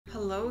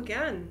hello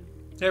again.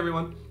 Hey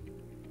everyone.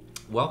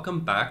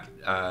 Welcome back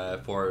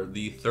for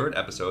the third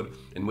episode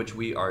in which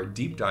we are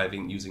deep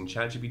diving using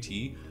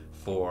ChatGPT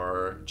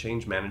for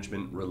change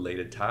management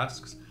related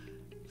tasks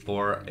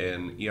for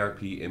an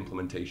ERP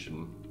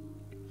implementation.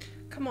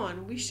 Come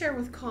on, we share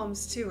with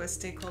comms too a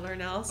stakeholder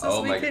analysis.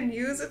 Oh we can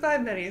use it by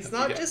many. It's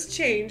not just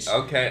change.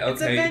 Okay.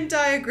 It's a Venn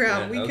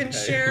diagram. We can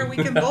share. We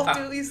can both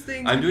do these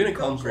things. I'm doing a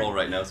comms role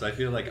right now, so I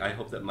feel like I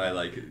hope that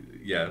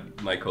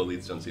my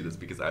co-leads don't see this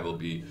because I will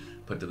be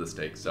put to the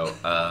stake. So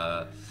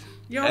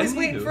you always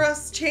wait for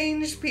us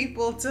change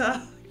people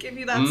to give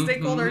you that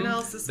stakeholder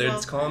analysis.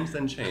 There's comms,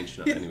 then change.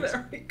 No, anyways.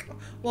 There we go.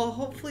 Well,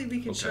 hopefully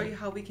we can show you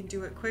how we can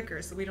do it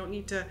quicker, so we don't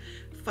need to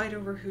fight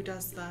over who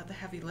does the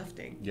heavy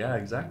lifting. Yeah,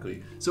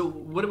 exactly. So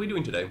what are we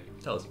doing today?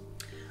 Tell us.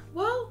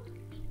 Well,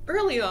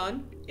 early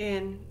on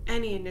in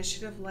any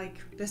initiative, like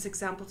this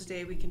example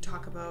today we can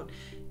talk about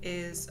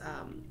is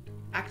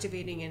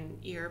activating an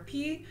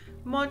ERP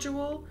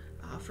module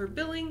for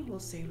billing.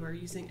 We'll say we're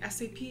using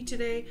SAP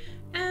today,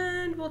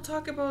 and we'll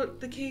talk about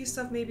the case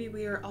of maybe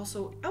we are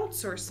also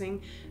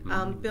outsourcing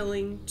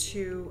billing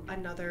to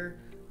another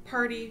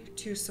party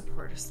to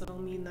support us. That'll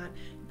mean that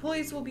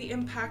employees will be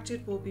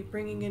impacted. We'll be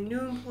bringing in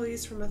new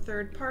employees from a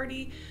third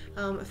party,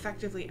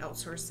 effectively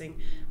outsourcing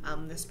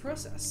this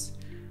process.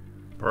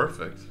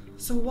 Perfect.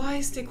 So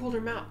why stakeholder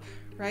map,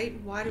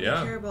 right? Why do we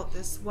care about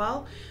this?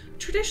 Well,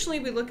 traditionally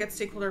we look at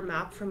stakeholder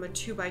map from a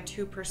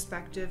 2x2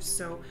 perspective.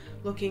 So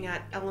looking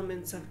at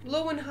elements of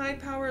low and high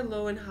power,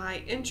 low and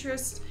high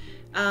interest.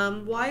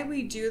 Why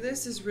we do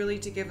this is really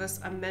to give us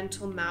a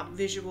mental map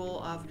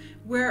visual of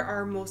where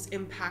our most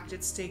impacted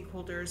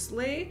stakeholders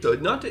lay. So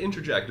not to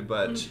interject,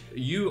 but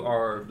you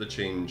are the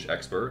change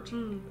expert,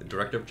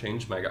 director of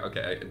change.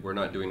 Okay, we're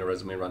not doing a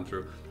resume run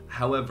through.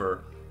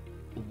 However,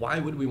 why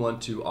would we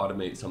want to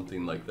automate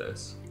something like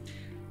this?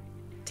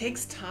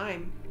 Takes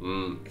time.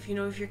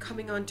 If you're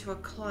coming onto a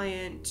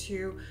client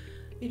to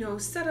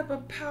set up a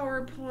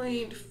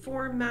PowerPoint,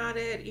 format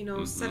it,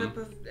 set up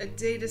a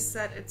data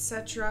set,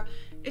 etc.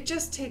 It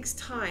just takes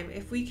time.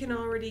 If we can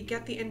already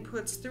get the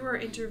inputs through our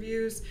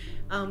interviews,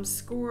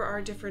 score our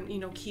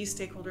different, key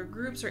stakeholder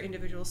groups or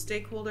individual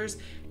stakeholders,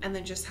 and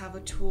then just have a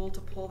tool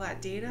to pull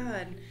that data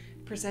and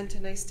present a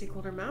nice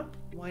stakeholder map,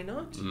 why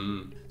not?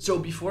 So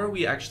before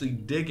we actually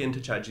dig into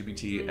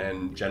ChatGPT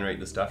and generate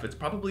the stuff, it's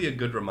probably a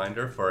good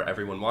reminder for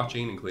everyone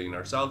watching, including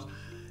ourselves,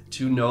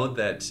 to know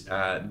that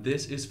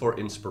this is for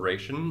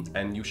inspiration,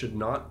 and you should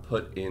not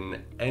put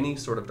in any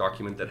sort of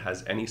document that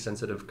has any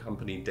sensitive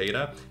company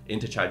data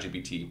into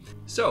ChatGPT.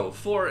 So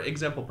for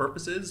example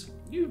purposes,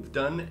 you've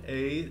done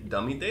a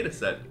dummy data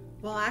set.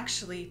 Well,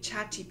 actually,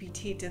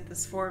 ChatGPT did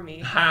this for me,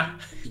 if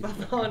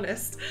I'm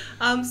honest.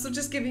 So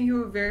just giving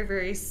you a very,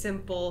 very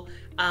simple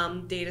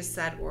data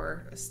set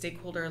or a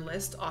stakeholder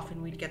list.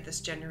 Often we'd get this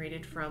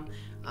generated from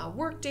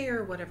Workday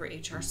or whatever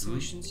HR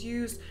solutions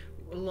use,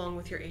 along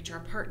with your HR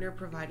partner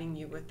providing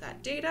you with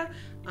that data.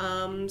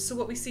 So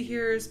what we see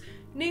here is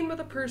name of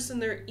the person,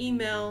 their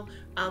email,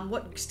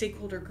 what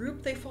stakeholder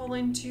group they fall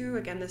into.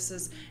 Again, this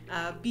is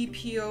a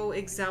BPO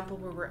example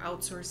where we're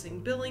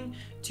outsourcing billing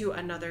to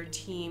another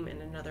team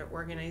in another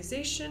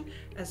organization,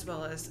 as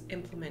well as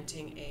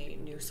implementing a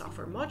new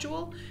software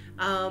module.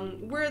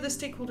 Where the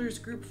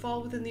stakeholders group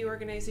fall within the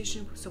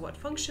organization, so what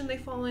function they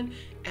fall in,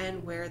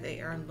 and where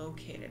they are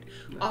located.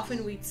 Nice.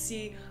 Often we'd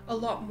see a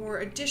lot more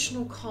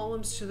additional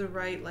columns to the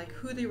right, like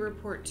who they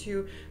report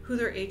to, who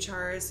their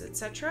HR is,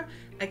 etc.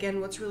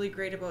 Again, what's really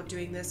great about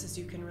doing this is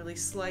you can really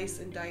slice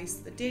and dice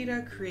the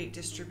data, create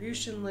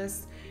distribution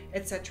lists,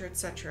 etc.,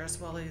 as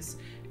well as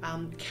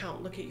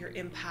look at your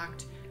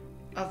impact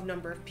of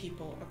number of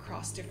people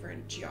across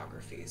different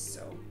geographies.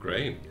 So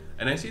great.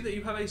 And I see that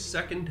you have a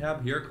second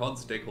tab here called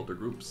Stakeholder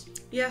Groups.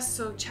 Yes,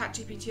 so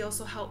ChatGPT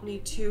also helped me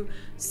to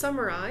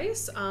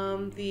summarize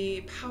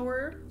the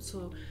power,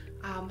 so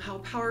how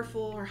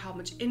powerful or how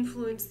much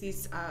influence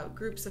these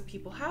groups of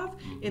people have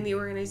in the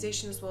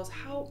organization, as well as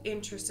how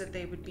interested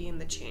they would be in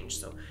the change.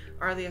 So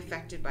are they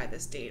affected by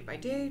this day by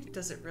day?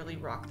 Does it really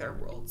rock their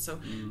world? So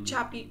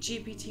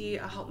ChatGPT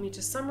helped me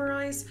to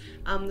summarize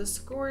the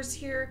scores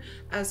here,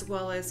 as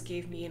well as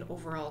gave me an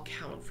overall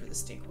count for the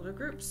stakeholder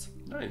groups.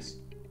 Nice.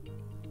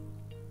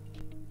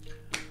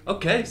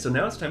 Okay, so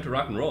now it's time to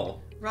rock and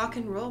roll. Rock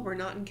and roll. We're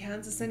not in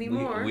Kansas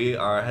anymore. We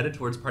are headed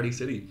towards Party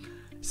City.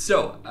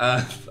 So,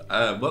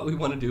 what we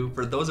want to do,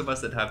 for those of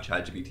us that have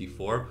ChatGPT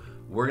 4,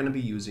 we're going to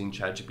be using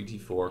ChatGPT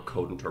 4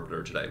 Code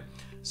Interpreter today.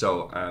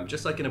 So,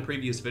 just like in a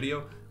previous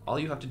video, all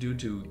you have to do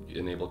to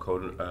enable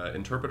Code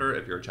Interpreter,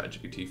 if you're a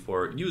ChatGPT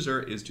 4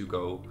 user, is to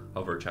go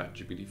over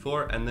ChatGPT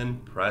 4 and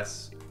then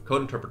press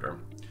Code Interpreter.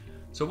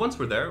 So once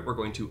we're there, we're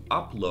going to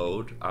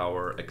upload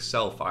our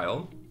Excel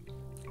file.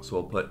 So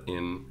we'll put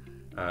in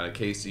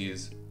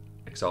Kasey's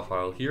Excel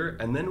file here,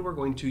 and then we're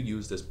going to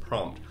use this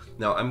prompt.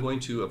 Now I'm going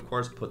to, of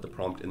course, put the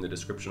prompt in the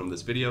description of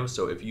this video,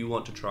 so if you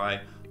want to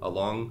try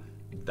along,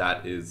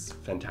 that is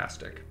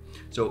fantastic.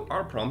 So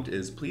our prompt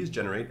is, please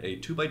generate a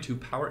 2x2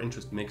 power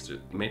interest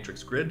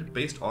matrix grid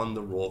based on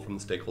the role from the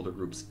Stakeholder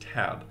Groups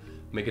tab.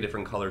 Make a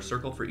different color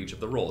circle for each of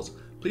the roles.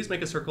 Please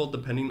make a circle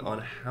depending on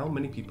how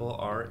many people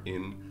are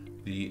in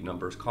the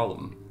numbers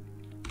column.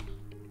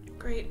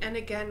 Great, and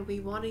again, we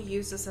want to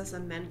use this as a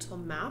mental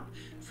map.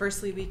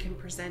 Firstly, we can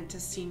present to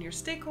senior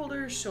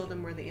stakeholders, show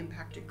them where the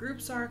impacted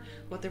groups are,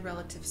 what the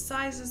relative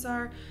sizes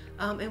are,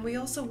 and we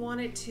also want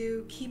it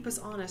to keep us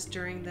honest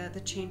during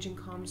the change in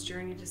comms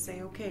journey to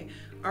say, okay,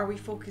 are we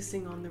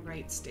focusing on the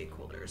right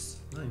stakeholders?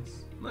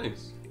 Nice,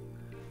 nice.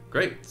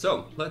 Great,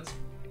 so let's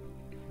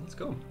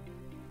go.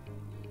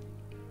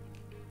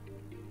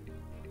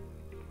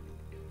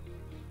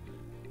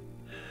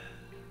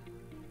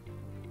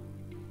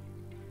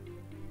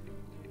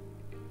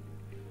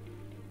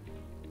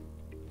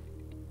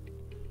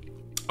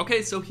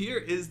 Okay, so here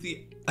is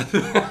the...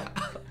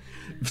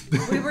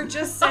 We were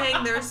just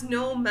saying there's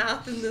no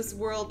math in this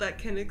world that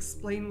can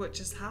explain what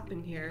just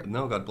happened here.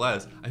 No, God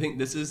bless. I think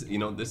this is,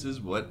 this is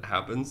what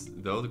happens,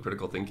 though, the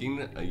critical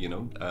thinking,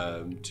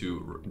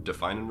 to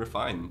define and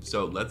refine.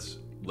 So let's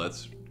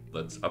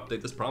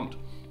update this prompt.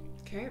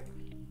 Okay.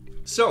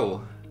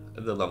 So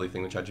the lovely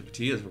thing with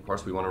ChatGPT is, of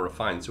course, we want to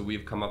refine. So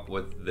we've come up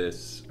with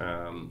this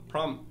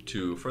prompt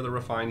to further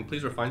refine.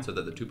 Please refine so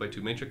that the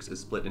 2x2 matrix is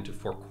split into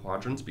 4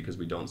 quadrants, because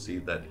we don't see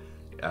that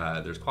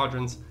there's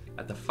quadrants.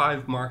 At the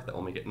 5 mark, that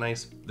will make it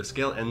nice. The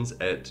scale ends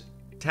at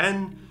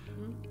 10.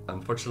 Mm-hmm.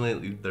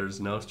 Unfortunately,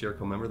 there's no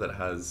Steerco member that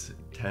has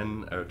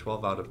 10 or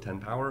 12 out of 10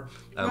 power.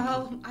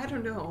 Well, I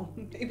don't know.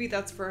 Maybe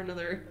that's for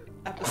another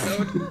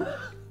episode.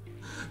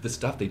 The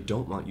stuff they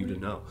don't want you to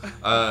know.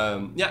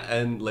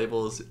 And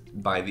labels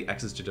by the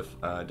X's to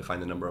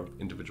define the number of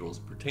individuals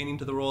pertaining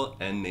to the role,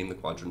 and name the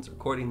quadrants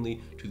accordingly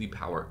to the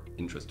power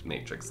interest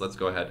matrix. Let's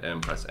go ahead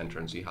and press enter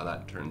and see how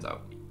that turns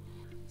out.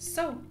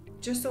 So,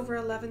 just over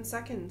 11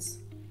 seconds.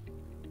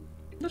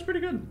 That's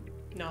pretty good.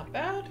 Not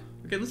bad.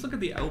 Okay, let's look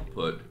at the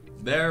output.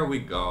 There we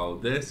go.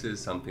 This is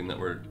something that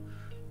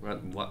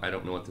I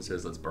don't know what this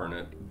is, let's burn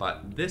it.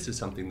 But this is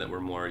something that we're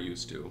more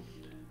used to.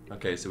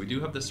 Okay, so we do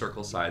have the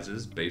circle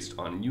sizes based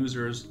on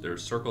users.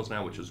 There's circles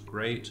now, which is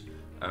great.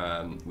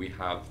 We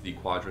have the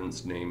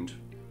quadrants named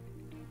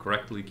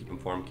correctly: keep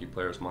informed, keep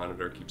players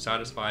monitor, keep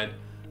satisfied.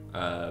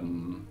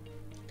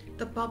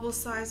 The bubble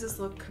sizes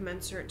look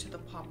commensurate to the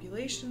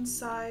population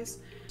size.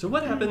 So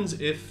what happens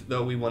if,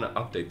 though, we want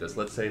to update this?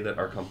 Let's say that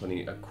our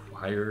company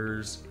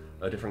acquires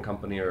a different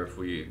company, or if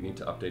we need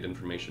to update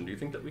information. Do you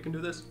think that we can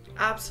do this?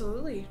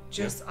 Absolutely.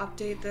 Just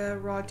update the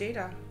raw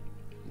data.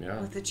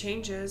 Yeah. With the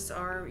changes,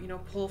 or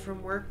pull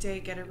from Workday,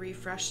 get a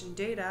refresh in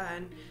data,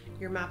 and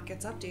your map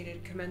gets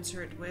updated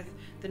commensurate with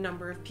the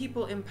number of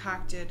people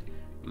impacted.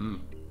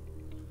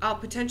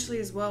 Potentially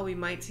as well, we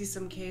might see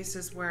some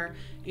cases where,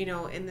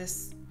 in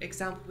this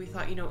example, we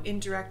thought,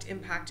 indirect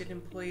impacted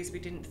employees, we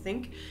didn't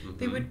think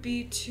they would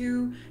be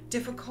too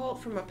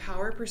difficult from a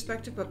power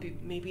perspective, but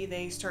maybe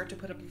they start to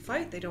put up a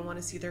fight. They don't want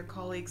to see their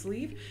colleagues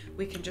leave.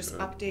 We can just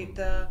update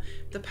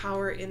the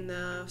power in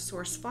the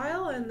source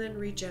file and then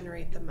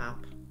regenerate the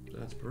map.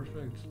 That's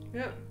perfect.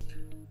 Yeah.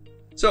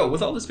 So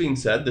with all this being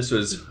said, this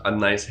was a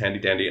nice handy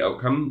dandy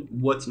outcome.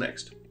 What's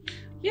next?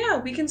 Yeah,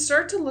 we can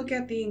start to look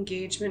at the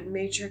engagement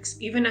matrix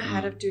even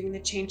ahead of doing the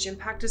change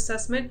impact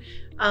assessment,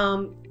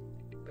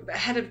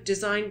 ahead of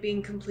design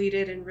being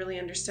completed and really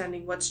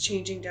understanding what's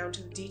changing down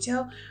to the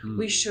detail.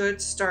 We should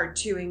start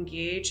to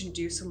engage and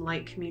do some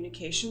light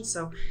communication.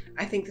 So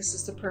I think this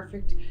is the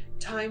perfect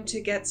time to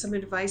get some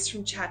advice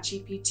from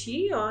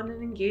ChatGPT on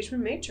an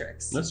engagement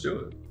matrix. Let's do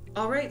it.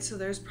 All right, so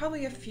there's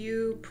probably a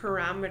few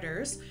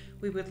parameters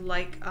we would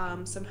like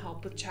some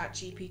help with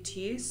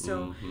ChatGPT.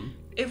 So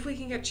if we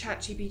can get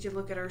ChatGPT to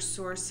look at our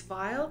source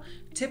file,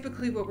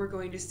 typically what we're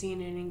going to see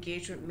in an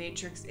engagement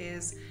matrix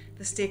is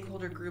the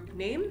stakeholder group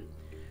name,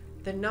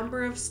 the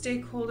number of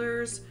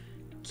stakeholders,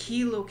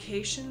 key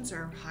locations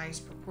or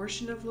highest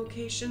proportion of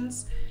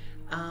locations.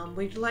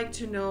 We'd like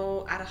to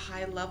know at a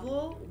high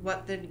level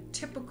what the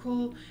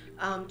typical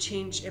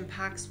change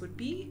impacts would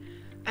be.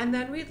 And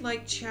then we'd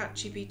like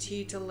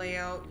ChatGPT to lay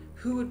out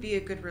who would be a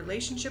good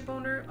relationship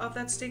owner of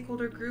that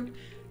stakeholder group.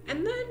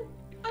 And then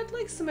I'd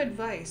like some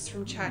advice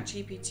from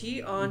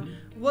ChatGPT on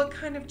what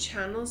kind of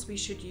channels we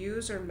should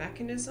use or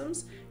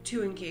mechanisms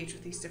to engage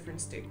with these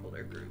different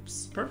stakeholder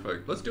groups.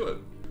 Perfect. Let's do it.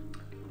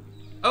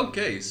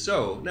 Okay,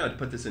 so now to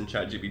put this in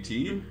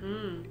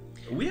ChatGPT,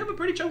 we have a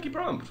pretty chunky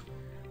prompt.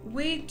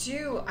 We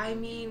do. I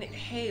mean,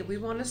 hey, we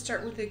want to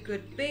start with a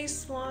good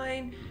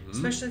baseline,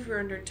 especially if we're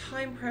under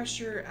time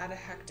pressure at a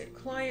hectic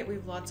client. We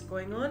have lots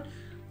going on.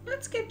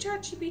 Let's get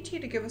ChatGPT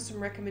to give us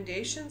some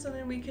recommendations, and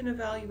then we can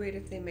evaluate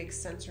if they make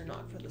sense or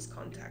not for this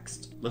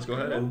context. Let's go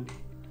ahead and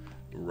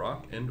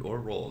rock and or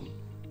roll.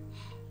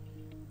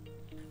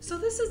 So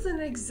this isn't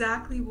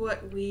exactly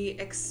what we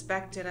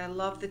expected. I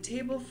love the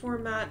table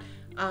format.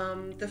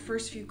 The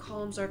first few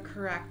columns are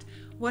correct.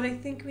 What I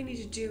think we need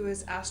to do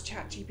is ask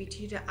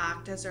ChatGPT to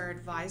act as our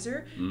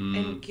advisor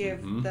and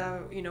give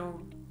the,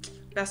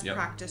 best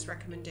practice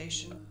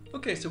recommendation.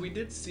 Okay, so we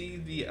did see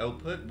the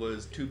output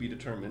was to be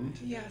determined.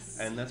 Yes.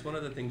 And that's one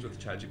of the things with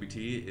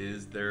ChatGPT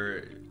is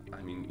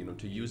I mean, you know,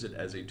 to use it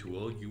as a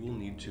tool, you will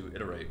need to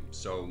iterate.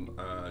 So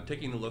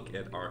taking a look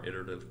at our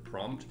iterative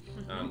prompt,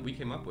 we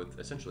came up with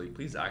essentially,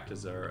 please act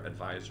as our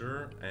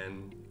advisor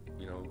and,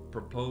 you know,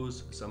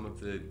 propose some of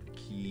the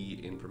key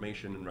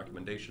information and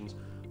recommendations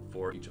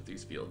for each of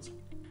these fields.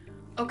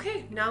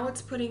 Okay, now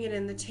it's putting it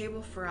in the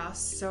table for us.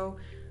 So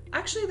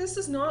actually this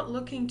is not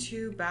looking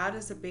too bad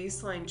as a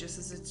baseline, just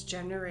as it's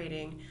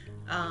generating.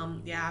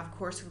 Yeah, of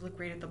course, we look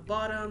right at the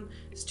bottom,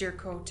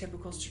 Steerco,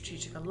 typical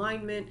strategic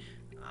alignment.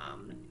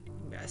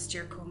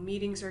 Steerco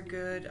meetings are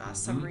good.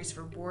 Summaries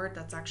for board,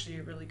 that's actually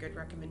a really good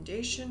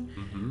recommendation.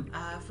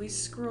 If we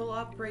scroll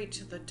up right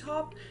to the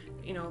top,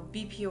 you know,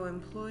 BPO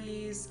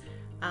employees,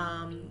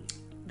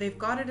 they've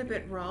got it a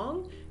bit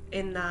wrong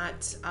in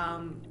that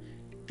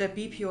the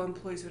BPO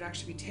employees would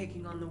actually be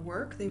taking on the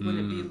work. They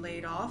wouldn't be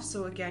laid off.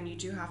 So again, you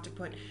do have to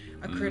put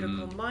a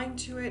critical mind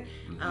to it.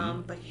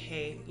 But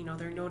hey, you know,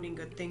 they're noting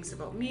good things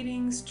about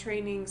meetings,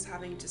 trainings,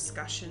 having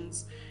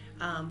discussions.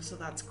 So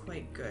that's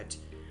quite good.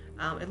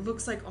 It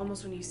looks like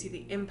almost when you see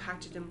the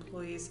impacted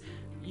employees,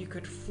 you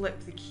could flip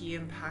the key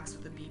impacts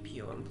with the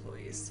BPO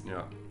employees.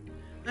 Yeah.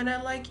 And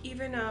I like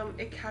even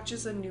it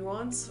catches a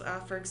nuance.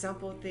 For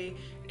example, if they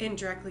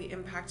indirectly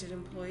impacted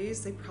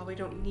employees, they probably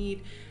don't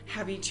need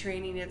heavy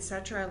training,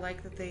 etc. I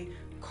like that they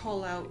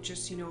call out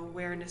just, you know,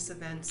 awareness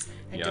events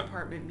and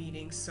department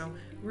meetings. So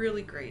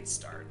really great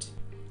start.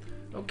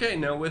 Okay,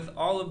 now with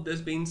all of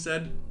this being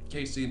said,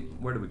 Kasey,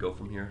 where do we go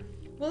from here?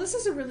 Well, this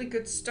is a really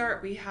good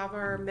start. We have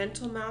our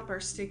mental map, our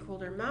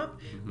stakeholder map.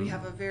 We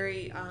have a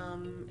very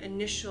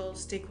initial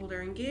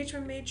stakeholder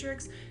engagement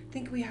matrix. I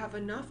think we have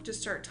enough to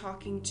start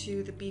talking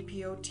to the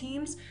BPO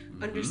teams,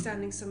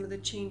 understanding some of the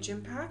change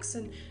impacts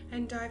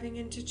and diving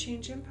into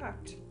change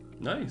impact.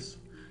 Nice.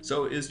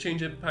 So is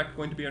change impact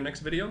going to be our next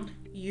video?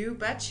 You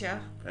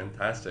betcha.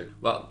 Fantastic.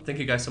 Well, thank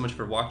you guys so much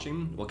for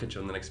watching. We'll catch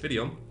you on the next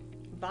video.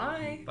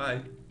 Bye.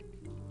 Bye.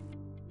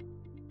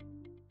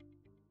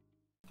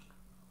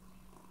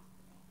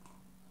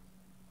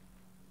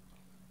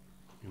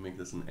 You make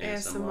this an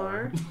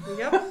ASMR.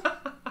 Yep.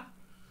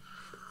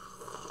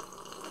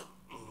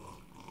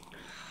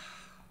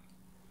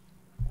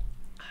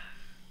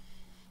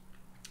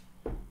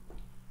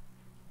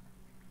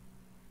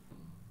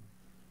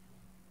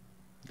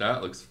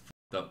 That looks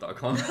f***ed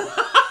up.com.